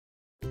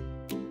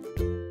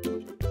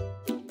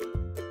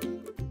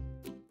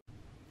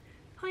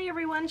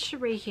everyone,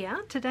 Sheree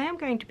here. Today I'm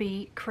going to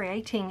be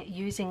creating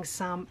using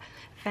some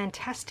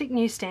fantastic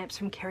new stamps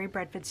from Kerri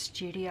Bradford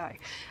Studio.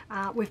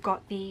 We've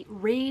got the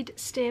Read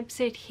stamp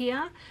set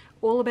here,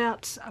 all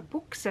about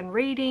books and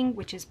reading,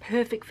 which is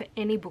perfect for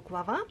any book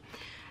lover.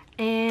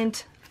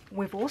 And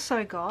we've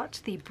also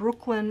got the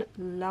Brooklyn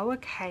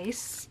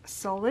lowercase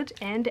solid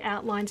and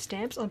outline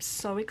stamps. I'm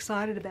so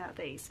excited about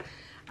these.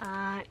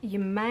 You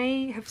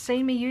may have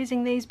seen me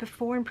using these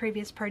before in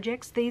previous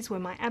projects. These were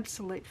my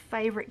absolute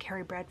favourite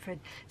Kerri Bradford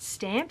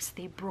stamps,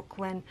 the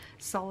Brooklyn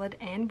Solid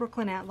and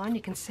Brooklyn Outline.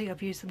 You can see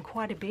I've used them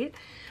quite a bit,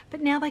 but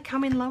now they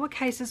come in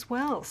lowercase as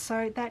well,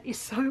 so that is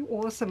so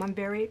awesome. I'm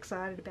very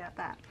excited about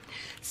that.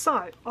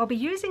 So I'll be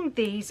using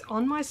these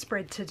on my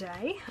spread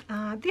today.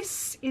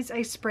 This is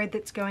a spread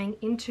that's going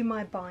into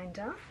my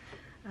binder.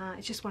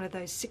 It's just one of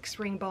those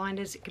 6-ring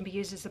binders. It can be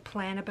used as a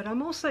planner, but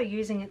I'm also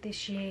using it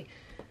this year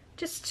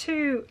just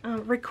to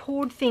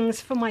record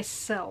things for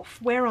myself,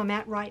 where I'm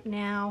at right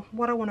now,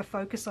 what I want to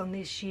focus on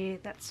this year,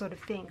 that sort of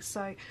thing.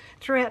 So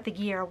throughout the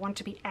year I want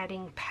to be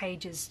adding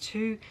pages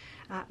to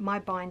my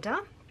binder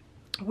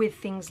with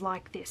things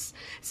like this.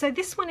 So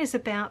this one is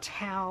about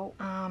how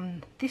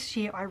this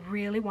year I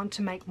really want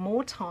to make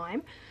more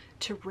time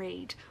to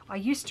read. I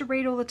used to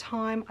read all the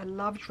time, I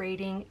loved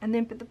reading, and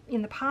then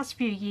in the past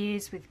few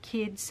years with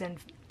kids and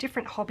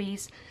different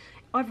hobbies,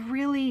 I've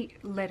really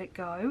let it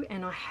go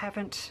and I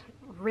haven't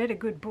read a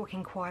good book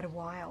in quite a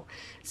while.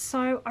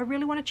 So I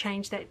really want to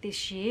change that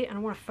this year, and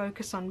I want to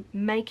focus on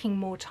making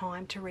more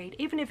time to read.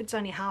 Even if it's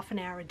only half an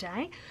hour a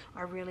day,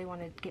 I really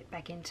want to get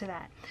back into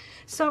that.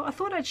 So I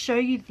thought I'd show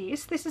you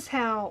this. This is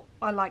how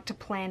I like to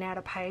plan out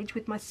a page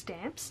with my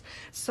stamps.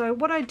 So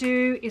what I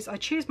do is I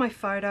choose my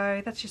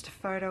photo. That's just a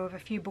photo of a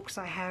few books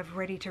I have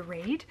ready to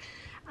read.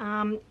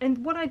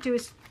 And what I do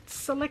is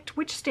select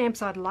which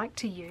stamps I'd like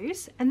to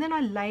use, and then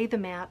I lay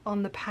them out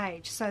on the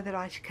page so that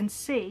I can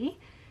see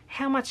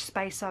how much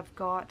space I've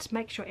got,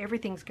 make sure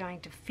everything's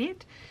going to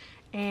fit.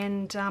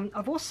 And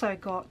I've also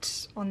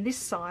got on this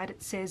side,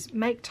 it says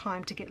make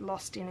time to get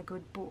lost in a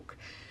good book.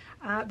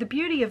 The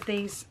beauty of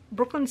these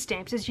Brooklyn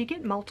stamps is you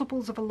get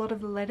multiples of a lot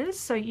of the letters,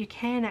 so you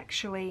can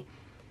actually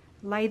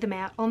lay them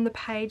out on the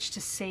page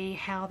to see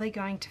how they're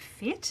going to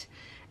fit.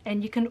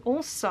 And you can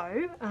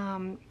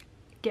also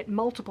get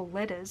multiple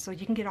letters, or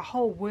you can get a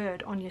whole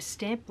word on your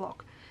stamp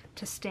block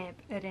to stamp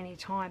at any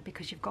time,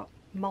 because you've got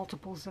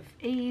multiples of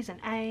E's and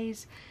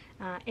A's,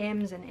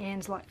 M's and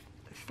N's, like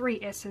 3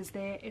 S's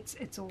there.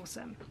 It's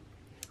awesome.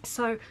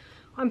 So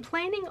I'm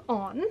planning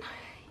on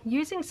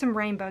using some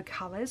rainbow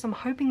colours. I'm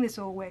hoping this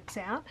all works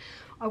out.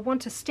 I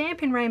want to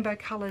stamp in rainbow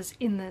colours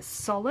in the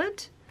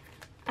solid,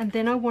 and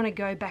then I want to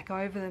go back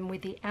over them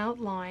with the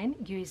outline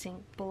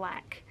using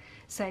black.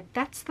 So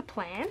that's the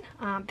plan.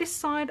 This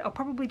side I'll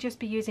probably just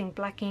be using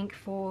black ink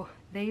for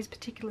these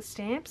particular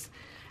stamps.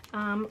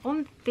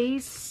 On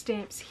these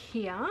stamps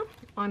here,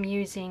 I'm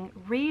using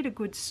Read a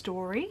Good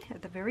Story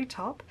at the very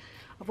top.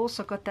 I've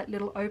also got that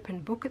little open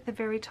book at the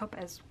very top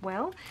as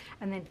well.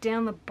 And then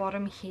down the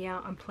bottom here,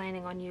 I'm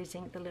planning on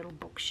using the little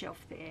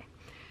bookshelf there.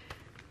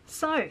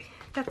 So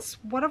that's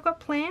what I've got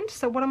planned.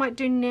 So what I might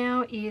do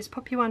now is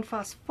pop you on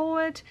fast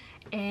forward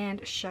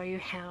and show you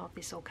how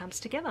this all comes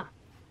together.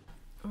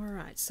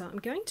 Alright, so I'm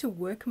going to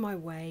work my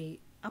way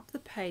up the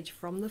page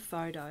from the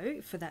photo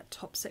for that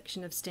top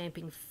section of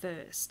stamping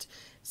first.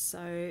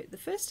 So the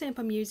first stamp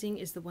I'm using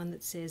is the one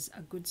that says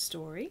A Good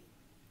Story.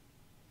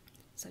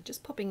 So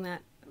just popping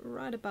that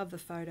right above the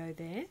photo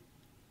there.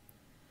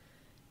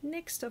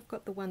 Next I've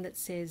got the one that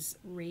says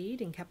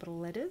Read in capital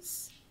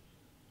letters.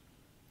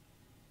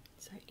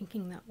 So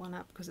inking that one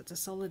up because it's a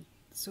solid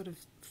sort of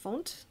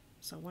font,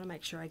 so I want to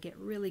make sure I get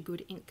really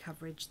good ink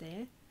coverage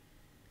there.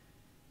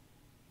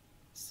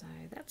 So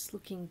that's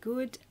looking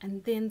good,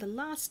 and then the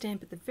last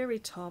stamp at the very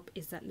top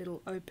is that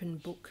little open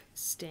book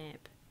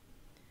stamp.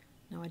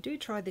 Now I do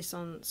try this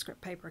on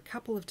scrap paper a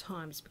couple of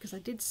times because I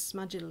did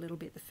smudge it a little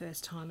bit the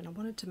first time, and I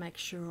wanted to make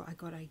sure I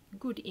got a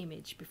good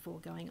image before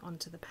going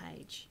onto the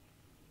page.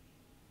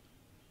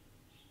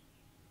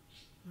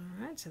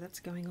 Alright, so that's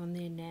going on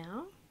there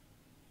now.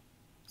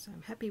 So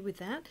I'm happy with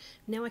that.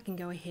 Now I can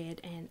go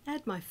ahead and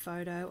add my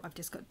photo. I've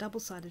just got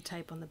double-sided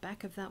tape on the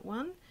back of that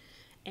one.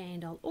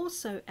 And I'll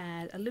also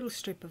add a little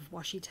strip of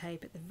washi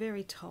tape at the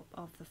very top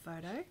of the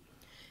photo.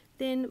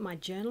 Then my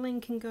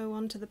journaling can go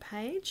onto the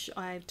page.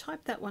 I've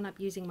typed that one up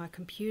using my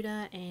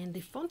computer, and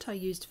the font I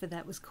used for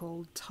that was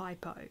called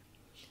Typo.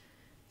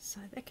 So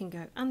that can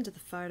go under the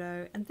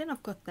photo, and then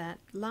I've got that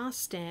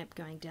last stamp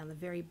going down the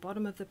very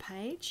bottom of the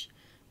page,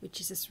 which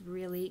is this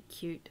really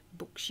cute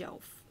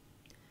bookshelf.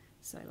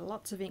 So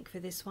lots of ink for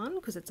this one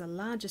because it's a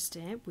larger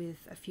stamp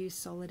with a few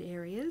solid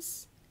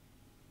areas.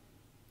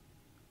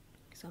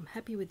 So I'm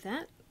happy with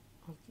that.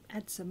 I'll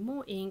add some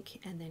more ink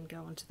and then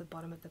go onto the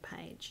bottom of the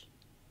page.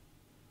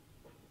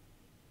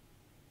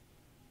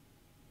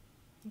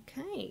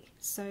 Okay,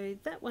 so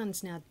that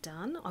one's now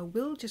done. I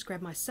will just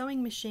grab my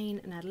sewing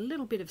machine and add a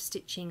little bit of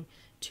stitching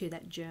to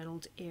that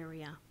journaled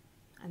area,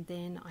 and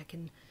then I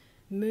can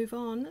move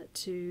on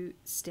to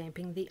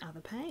stamping the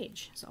other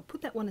page. So I'll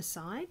put that one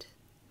aside,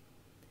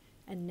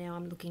 and now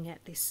I'm looking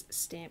at this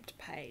stamped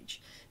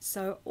page.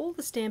 So all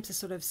the stamps are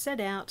sort of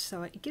set out,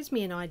 so it gives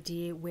me an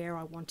idea where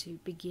I want to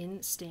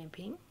begin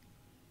stamping.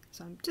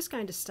 So I'm just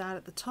going to start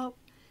at the top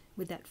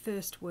with that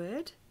first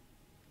word.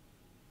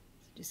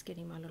 So just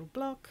getting my little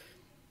block.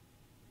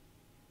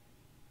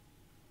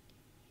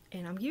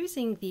 And I'm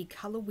using the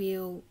Colour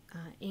Wheel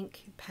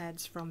ink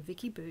pads from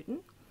Vicky Boutin.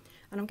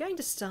 And I'm going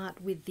to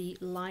start with the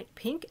light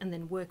pink and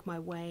then work my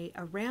way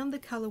around the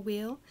colour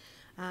wheel.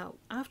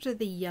 After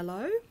the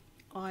yellow,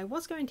 I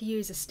was going to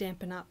use a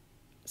Stampin' Up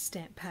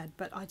stamp pad,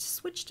 but I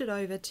switched it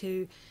over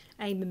to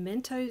a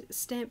Memento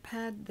stamp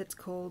pad that's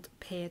called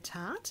Pear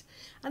Tart.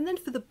 And then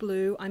for the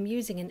blue, I'm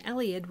using an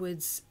Ellie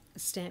Edwards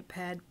stamp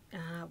pad,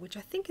 which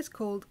I think is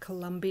called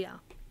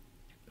Columbia.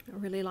 I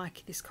really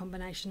like this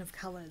combination of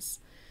colours.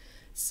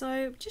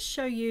 So just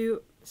show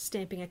you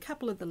stamping a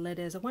couple of the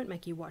letters. I won't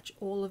make you watch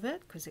all of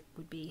it because it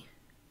would be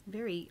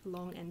very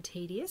long and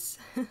tedious.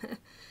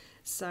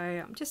 So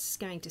I'm just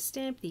going to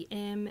stamp the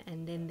M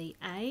and then the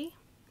A.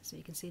 So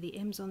you can see the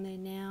M's on there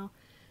now.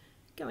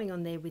 Going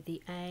on there with the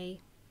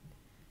A.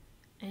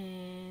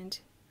 And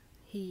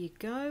here you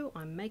go.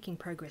 I'm making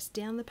progress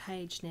down the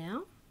page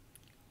now.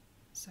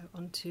 So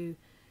onto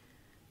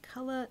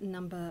colour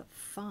number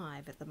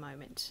 5 at the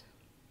moment.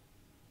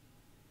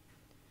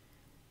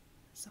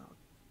 So I'll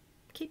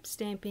keep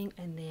stamping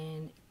and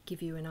then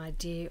give you an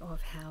idea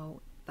of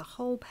how the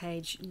whole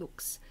page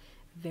looks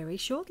very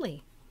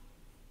shortly.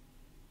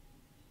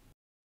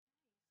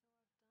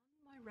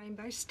 My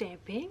rainbow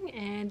stamping,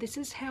 and this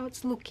is how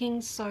it's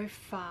looking so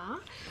far.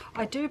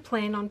 I do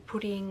plan on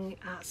putting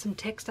some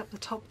text up the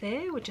top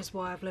there, which is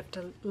why I've left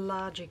a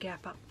larger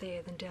gap up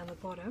there than down the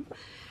bottom.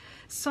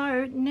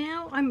 So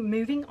now I'm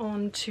moving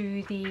on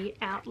to the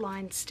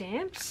outline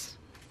stamps.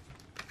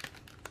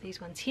 These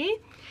ones here.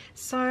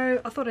 So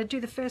I thought I'd do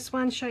the first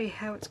one, show you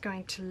how it's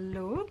going to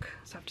look.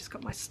 So I've just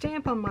got my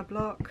stamp on my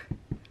block.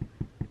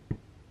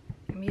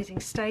 I'm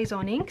using Stays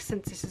On ink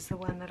since this is the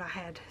one that I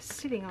had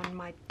sitting on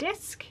my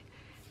desk,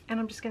 and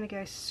I'm just going to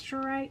go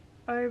straight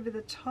over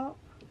the top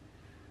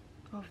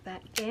of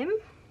that M,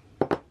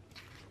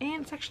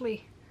 and it's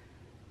actually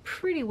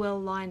pretty well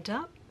lined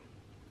up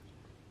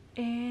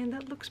and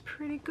that looks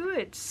pretty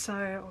good. So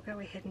I'll go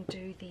ahead and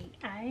do the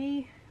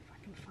A if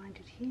I can find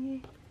it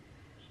here.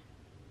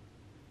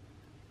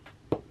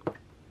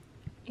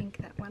 Ink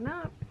that one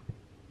up.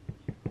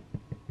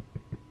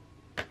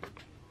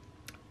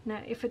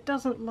 Now if it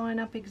doesn't line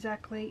up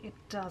exactly, it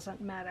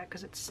doesn't matter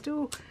because it's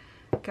still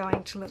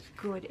going to look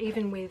good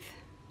even with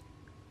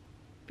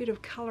a bit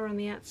of colour on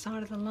the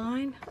outside of the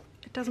line.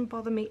 It doesn't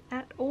bother me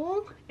at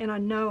all, and I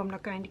know I'm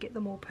not going to get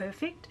them all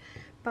perfect,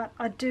 but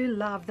I do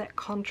love that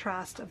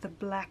contrast of the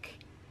black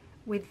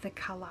with the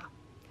colour.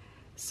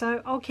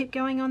 So I'll keep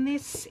going on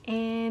this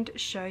and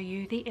show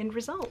you the end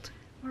result.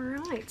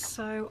 Alright,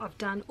 so I've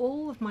done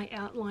all of my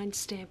outline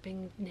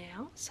stamping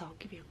now, so I'll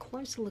give you a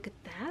closer look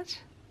at that.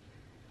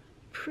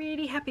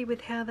 Pretty happy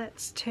with how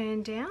that's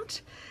turned out.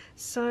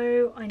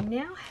 So I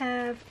now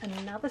have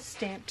another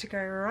stamp to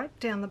go right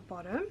down the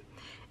bottom,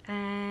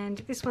 and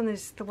this one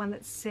is the one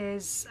that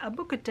says a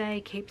book a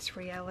day keeps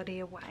reality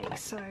away.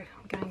 So I'm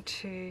going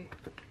to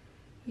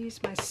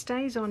use my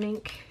Stays On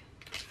ink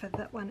for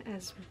that one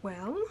as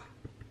well.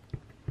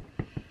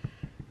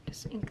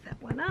 Just ink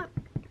that one up.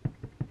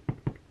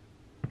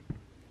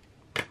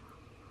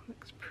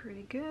 Looks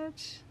pretty good.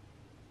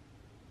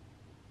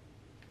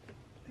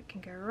 That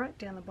can go right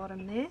down the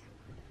bottom there.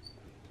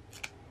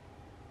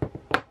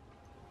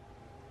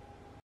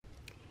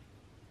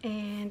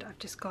 And I've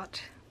just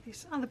got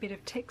this other bit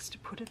of text to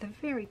put at the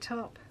very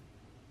top.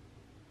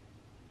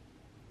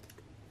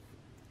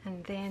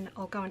 And then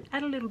I'll go and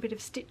add a little bit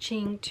of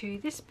stitching to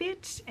this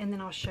bit, and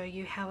then I'll show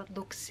you how it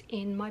looks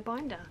in my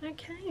binder.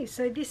 Okay,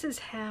 so this is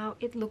how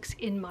it looks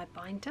in my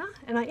binder,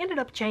 and I ended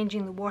up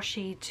changing the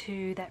washi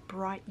to that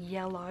bright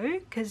yellow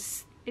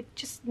because it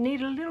just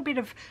needed a little bit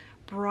of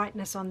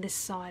brightness on this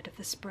side of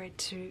the spread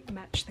to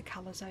match the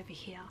colours over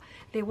here.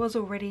 There was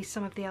already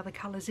some of the other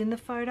colours in the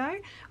photo.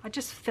 I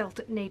just felt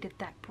it needed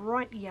that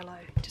bright yellow,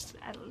 just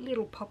add a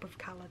little pop of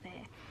colour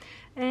there.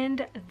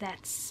 And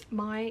that's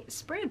my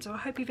spread. So I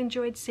hope you've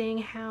enjoyed seeing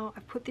how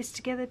I've put this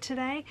together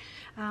today.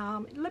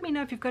 Let me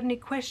know if you've got any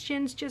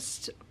questions.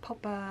 Just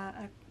pop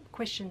a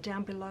question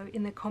down below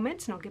in the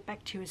comments and I'll get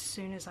back to you as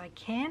soon as I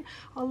can.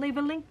 I'll leave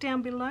a link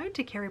down below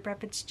to Kerri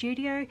Bradford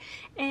Studio,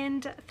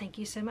 and thank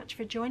you so much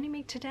for joining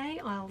me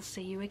today. I'll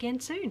see you again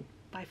soon.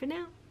 Bye for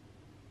now.